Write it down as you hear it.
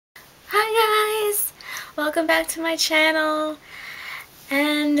welcome back to my channel.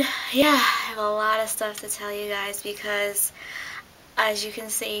 And yeah, I have a lot of stuff to tell you guys because as you can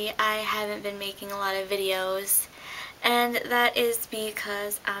see, I haven't been making a lot of videos, and that is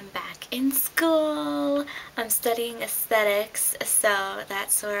because I'm back in school. I'm studying aesthetics, so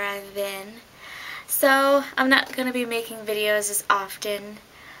that's where I've been. So I'm not going to be making videos as often,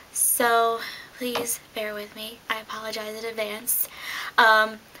 so please bear with me. I apologize in advance.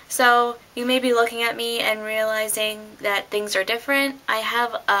 So you may be looking at me and realizing that things are different. I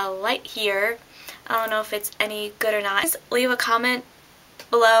have a light here. I don't know if it's any good or not. Please leave a comment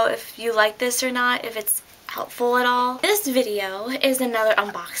below if you like this or not, if it's helpful at all. This video is another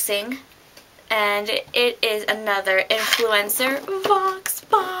unboxing, and it is another influencer Vox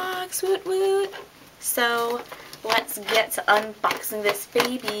box. Woot woot. So let's get to unboxing this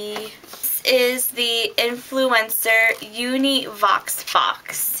baby. This is the influencer Uni Vox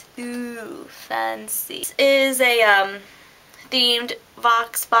box. Ooh, fancy. This is a themed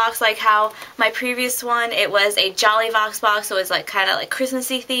Vox box, like how my previous one, it was a Jolly Vox box, so it was like kind of like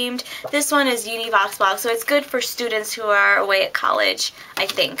Christmassy themed. This one is Uni Vox box, so it's good for students who are away at college, I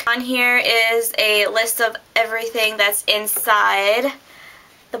think. On here is a list of everything that's inside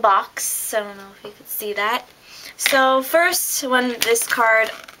the box. I don't know if you could see that. So first, when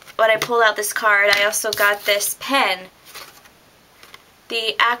I pulled out this card, I also got this pen,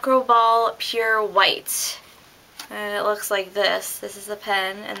 the Acroball Pure White. And it looks like this. This is the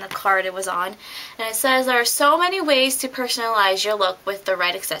pen and the card it was on. And it says, there are so many ways to personalize your look with the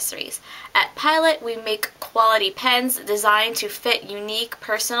right accessories. At Pilot, we make quality pens designed to fit unique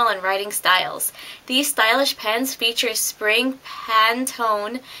personal and writing styles. These stylish pens feature spring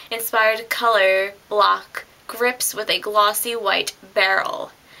Pantone inspired color block grips with a glossy white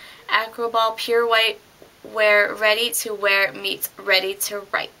barrel. Acroball Pure White, where ready to wear meets ready to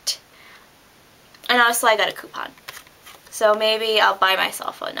write. And also I got a coupon, so maybe I'll buy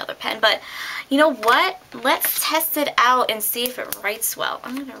myself another pen. But you know what? Let's test it out and see if it writes well.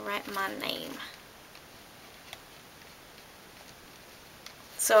 I'm going to write my name.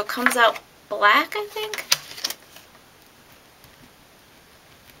 So it comes out black, I think.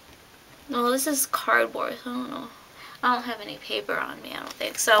 No, this is cardboard. I don't know. I don't have any paper on me, I don't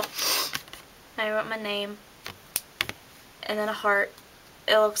think. So I wrote my name and then a heart.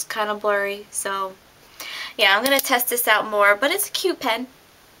 It looks kind of blurry, so yeah, I'm going to test this out more, but it's a cute pen.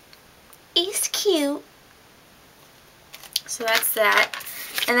 It's cute. So that's that.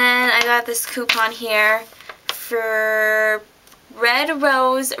 And then I got this coupon here for Red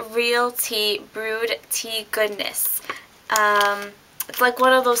Rose Real Tea Brewed Tea Goodness. It's like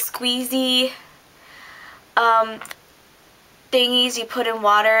one of those squeezy thingies you put in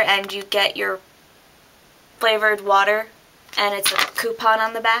water and you get your flavored water, and it's a coupon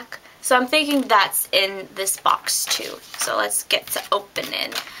on the back. So I'm thinking that's in this box too. So let's get to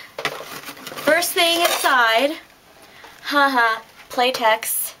opening. First thing inside,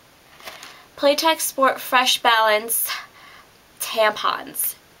 Playtex. Playtex Sport Fresh Balance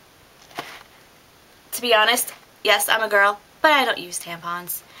tampons. To be honest, yes, I'm a girl, but I don't use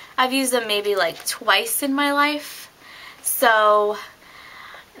tampons. I've used them maybe like twice in my life. So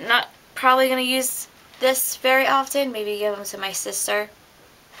I'm not probably going to use this very often. Maybe give them to my sister,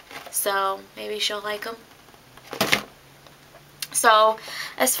 so maybe she'll like them. So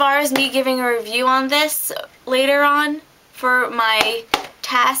as far as me giving a review on this later on for my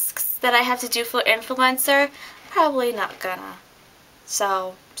tasks that I have to do for influencer, probably not gonna,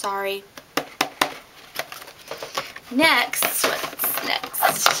 so sorry. Next, what's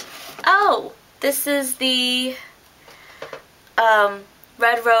next? Oh, this is the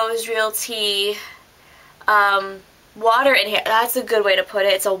Red Rose Real Tea water enhancer. That's a good way to put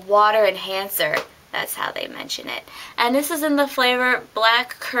it. It's a water enhancer. That's how they mention it. And this is in the flavor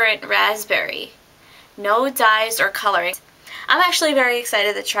Black Currant Raspberry. No dyes or coloring. I'm actually very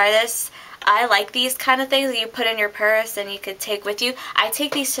excited to try this. I like these kind of things that you put in your purse and you could take with you. I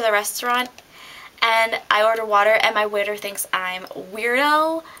take these to the restaurant and I order water and my waiter thinks I'm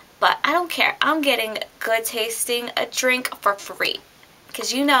weirdo, but I don't care. I'm getting good tasting a drink for free.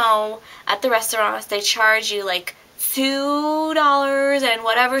 Because you know, at the restaurants they charge you like $2 and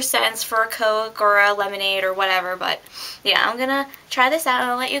whatever cents for a Coke or a lemonade or whatever. But yeah, I'm gonna try this out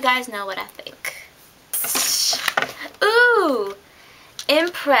and I'll let you guys know what I think. Ooh,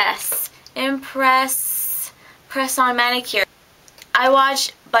 Impress Press-On Manicure. I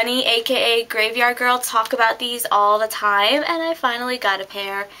watch Bunny, aka Graveyard Girl, talk about these all the time, and I finally got a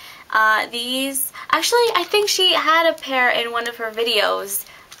pair. These, actually, I think she had a pair in one of her videos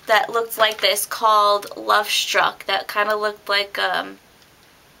that looked like this, called Love Struck, that kind of looked like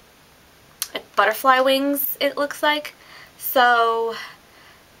butterfly wings, it looks like. So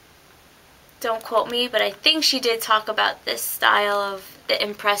don't quote me, but I think she did talk about this style of the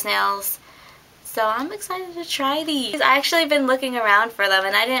impress nails. So I'm excited to try these. I actually been looking around for them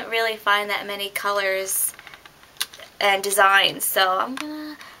and I didn't really find that many colors and designs. So I'm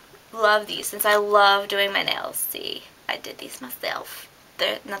gonna love these since I love doing my nails. See, I did these myself.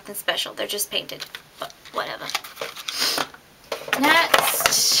 They're nothing special. They're just painted, but whatever.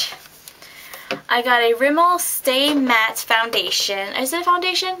 Next, I got a Rimmel Stay Matte Foundation. Is it a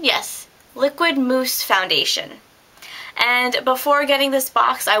foundation? Yes. Liquid Mousse Foundation. And before getting this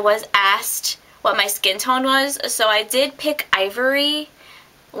box, I was asked what my skin tone was, so I did pick Ivory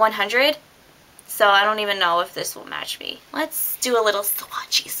 100. So I don't even know if this will match me. Let's do a little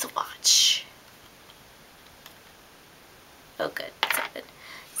swatchy swatch. Oh good, that's good.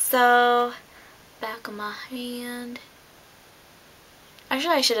 So, back of my hand.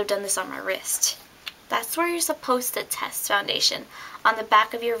 Actually, I should have done this on my wrist. That's where you're supposed to test foundation. On the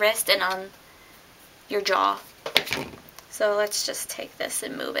back of your wrist and on your jaw. So let's just take this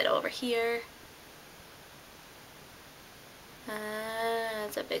and move it over here.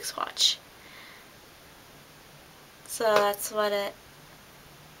 That's a big swatch. So that's what it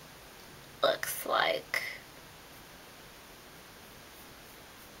looks like.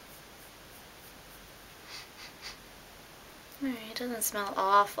 Alright, it doesn't smell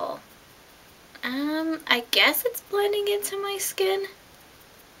awful. I guess it's blending into my skin.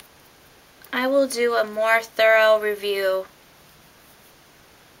 I will do a more thorough review.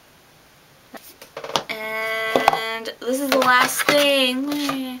 And this is the last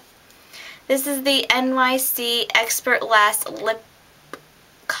thing. This is the NYC Expert Last Lip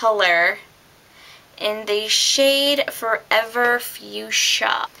Color in the shade Forever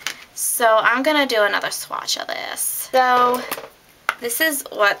Fuchsia. So I'm going to do another swatch of this. So this is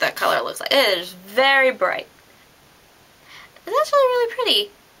what the color looks like. It is very bright. It's actually really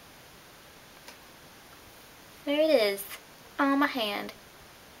pretty. There it is on my hand.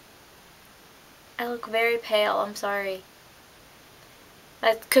 I look very pale, I'm sorry.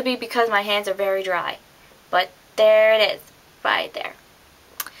 That could be because my hands are very dry. But there it is, right there.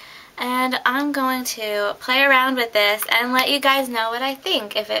 And I'm going to play around with this and let you guys know what I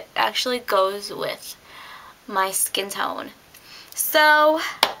think, if it actually goes with my skin tone. So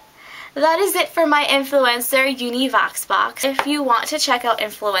that is it for my Influencer Univox box. If you want to check out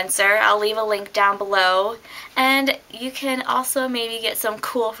Influencer, I'll leave a link down below. And you can also maybe get some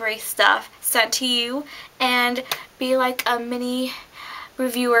cool free stuff sent to you and be like a mini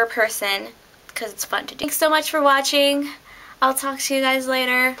reviewer person because it's fun to do. Thanks so much for watching. I'll talk to you guys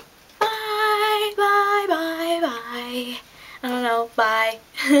later. Bye, bye, bye, bye. I don't know, bye.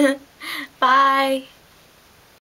 Bye.